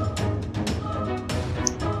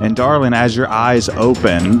 And darling, as your eyes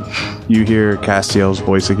open, you hear Castiel's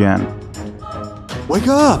voice again. Wake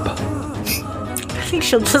up! I think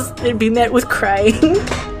she'll just be met with crying.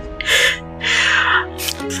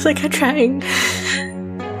 It's like, I'm trying.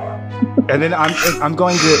 And then I'm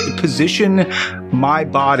going to position my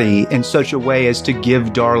body in such a way as to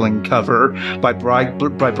give Darling cover by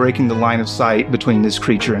breaking the line of sight between this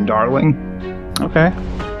creature and Darling. Okay.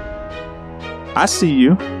 I see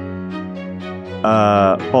you.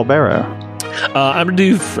 Paul Barrow. I'm going to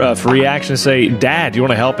do for reaction say, Dad, you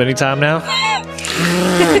want to help anytime now?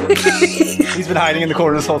 He's been hiding in the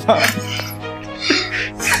corner this whole time.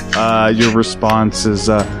 Your response is,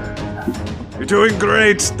 you're doing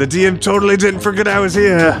great. The DM totally didn't forget I was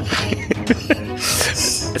here.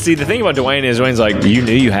 See, the thing about Dwayne is Dwayne's like, you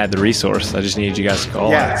knew you had the resource. I just needed you guys to call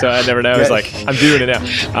Yeah. it. So I never know. It's like, I'm doing it now.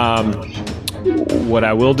 What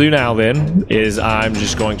I will do now then is I'm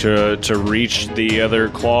just going to reach the other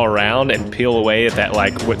claw around and peel away at that,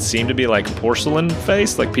 like, what seemed to be like porcelain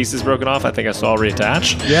face, like pieces broken off. I think I saw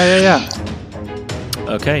reattached. Yeah.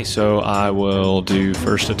 Okay, so I will do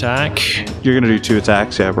first attack. You're going to do 2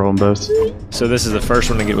 attacks. Yeah, roll them both. So this is the first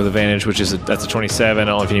one to get with advantage, which is that's a 27. I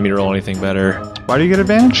don't know if you need me to roll anything better. Why do you get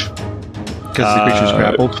advantage? Because the creature's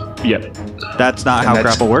grappled. Yep. That's not how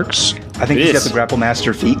grapple works. I think It he's is. got the grapple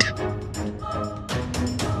master feat.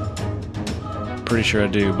 Pretty sure I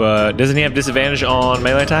do. But doesn't he have disadvantage on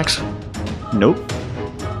melee attacks? Nope.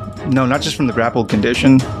 No, not just from the grappled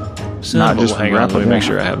condition. So, Not but just hang on, grapple, let me make yeah.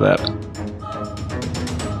 sure I have that.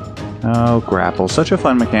 Oh, grapple. Such a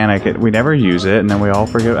fun mechanic. We never use it, and then we all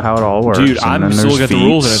forget how it all works. Dude, and I'm then still there's looking at the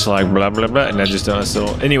rules and feats. it's like blah blah blah, and I just don't still.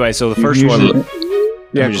 Anyway, so the first Usually- one.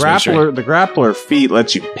 Yeah, Let me just make sure. the grappler feat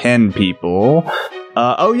lets you pin people. Do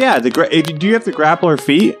you have the grappler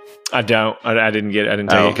feat? I don't. I didn't get. I didn't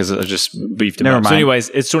take it because I just beefed him Never up. So, mind. anyways,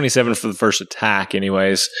 it's 27 for the first attack.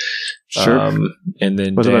 Anyways, Sure. And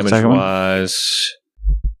then What's about the damage second one? wise,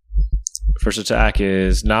 first attack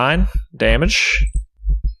is 9 damage.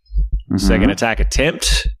 Mhm. Second attack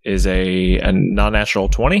attempt is a non-natural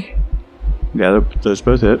 20. Yeah, those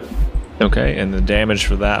both hit. Okay, and the damage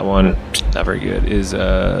for that one, not very good, is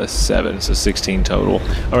 7, so 16 total.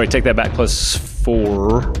 All right, take that back plus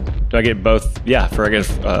 4. Do I get both? Yeah,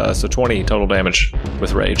 so 20 total damage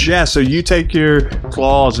with rage. Yeah, so you take your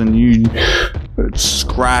claws and you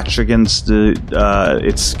scratch against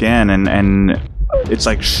its skin, and it's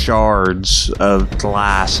like shards of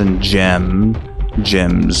glass and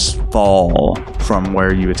gems fall from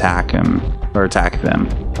where you attack him or attack them,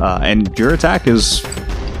 and your attack is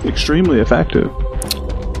extremely effective.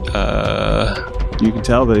 You can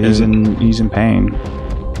tell that he's in pain.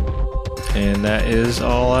 And that is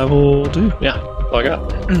all I will do. Yeah, all I got.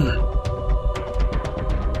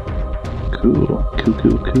 Cool.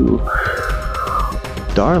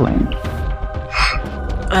 Darling.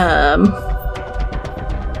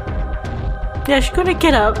 Yeah, she's gonna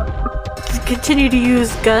get up. Continue to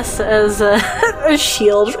use Gus as a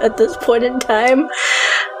shield at this point in time.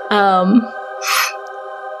 Can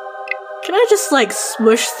I just like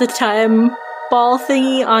smush the time ball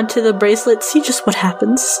thingy onto the bracelet? See just what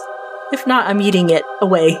happens. If not, I'm eating it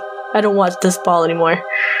away. I don't want this ball anymore.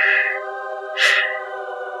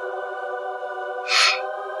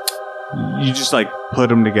 You just like put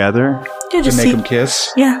them together. Yeah, To just make see. him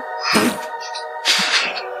kiss. Yeah.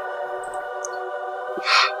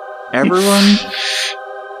 Everyone,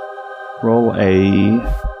 roll a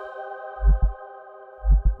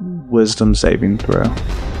wisdom saving throw.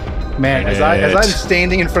 Man, as I'm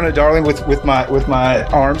standing in front of Darling with my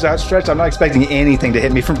arms outstretched, I'm not expecting anything to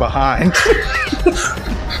hit me from behind.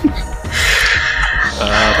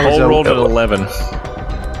 Paul rolled at 11.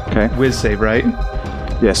 Okay. Whiz save, right?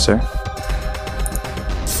 Yes, sir.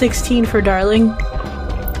 16 for Darling.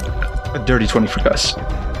 A dirty 20 for Gus.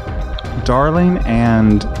 Darling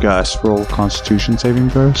and Gus roll Constitution saving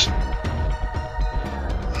throws.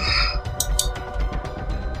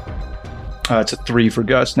 It's a 3 for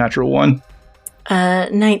Gus, natural 1.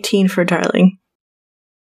 19 for Darling.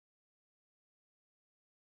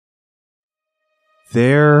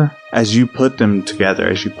 There, as you put them together,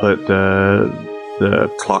 as you put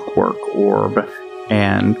the clockwork orb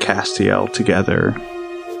and Castiel together,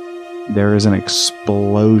 there is an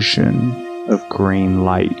explosion of green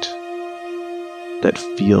light that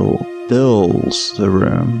fills the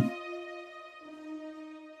room.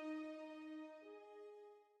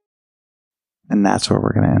 And that's where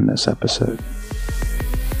we're going to end this episode.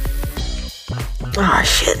 Oh,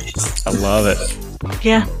 shit. I love it.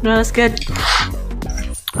 Yeah, no, that's good.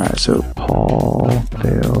 Alright, so Paul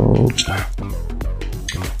failed.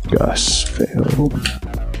 Gus fail.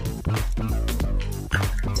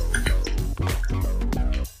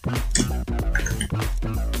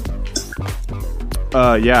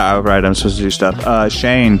 Yeah, right. I'm supposed to do stuff.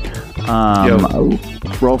 Shane,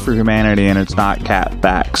 roll for humanity, and it's not cat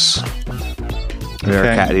facts. We are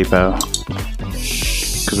Cat Depot.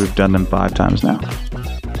 Because we've done them 5 times now.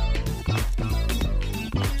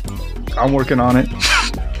 I'm working on it.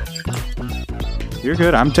 You're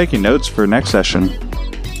good. I'm taking notes for next session.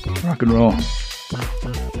 Rock and roll.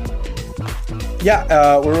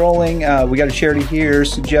 Yeah, we're rolling. We got a charity here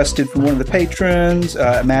suggested from one of the patrons,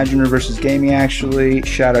 Imaginer versus Gaming, actually.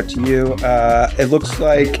 Shout out to you. It looks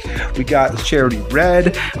like we got charity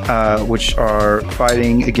Red, which are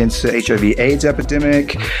fighting against the HIV/AIDS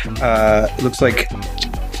epidemic. It looks like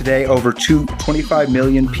today, over 25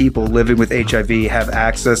 million people living with HIV have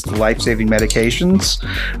access to life-saving medications.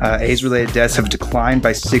 AIDS-related deaths have declined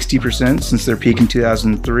by 60% since their peak in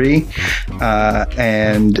 2003.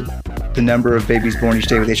 And the number of babies born each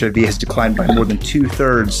day with HIV has declined by more than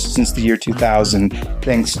 2/3 since the year 2000,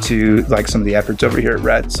 thanks to like some of the efforts over here at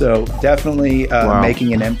Red. So definitely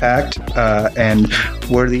making an impact and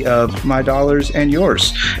worthy of my dollars and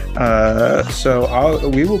yours.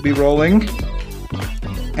 We will be rolling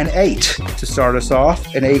an 8 to start us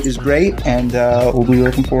off. An 8 is great, and we'll be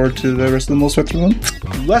looking forward to the rest of the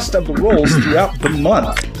rest of the rolls throughout the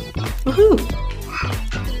month. Woohoo!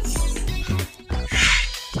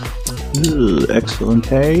 Ooh, excellent.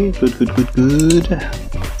 Hey, good.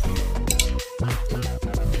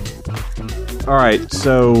 All right,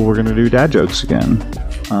 so we're gonna do dad jokes again,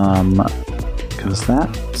 because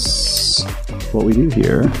that's what we do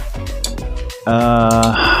here.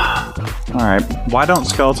 All right. Why don't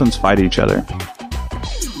skeletons fight each other?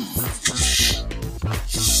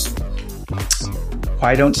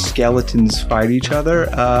 Why don't skeletons fight each other?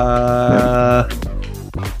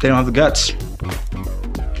 They don't have the guts.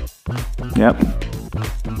 Yep.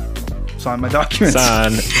 Sign my documents.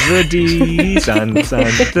 Sign the D. Sign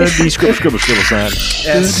the D. Scribble, sign.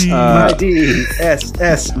 S, my D.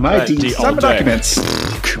 S, my D. D Sign my documents.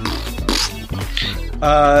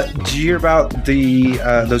 Did you hear about the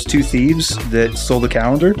those 2 thieves that stole the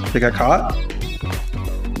calendar? They got caught.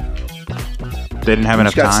 They didn't have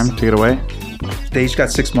enough time to get away? They each got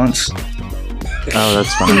 6 months. Oh,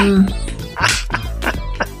 that's funny.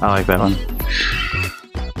 I like that one.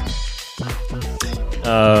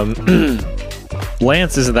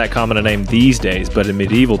 Lance isn't that common a name these days, but in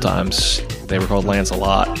medieval times, they were called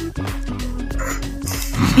Lance-a-lot.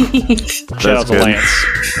 Shout out to good. Lance.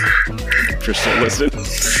 If you're still listening.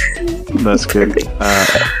 That's good. Yeah,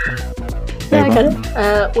 I got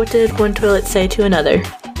it. What did one toilet say to another?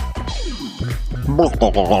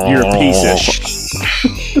 You're a piece of shit.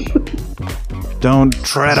 Don't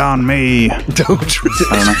tread on me. Don't tread.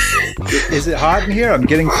 I don't know. Is it hot in here? I'm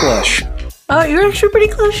getting flush. Oh, you're actually pretty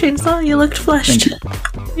close, Chainsaw. You looked flushed.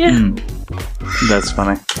 Yeah. That's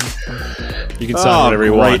funny. You can sign whatever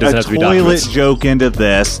you want. It doesn't have to be toilet documents. joke into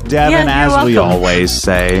this. Devin, Yeah, you're as we welcome. always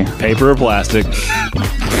say. Paper or plastic.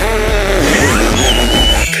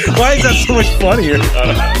 Why is that so much funnier?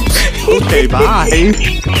 Okay, bye.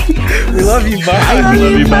 We love you. Bye.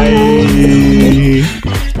 Love you, bye.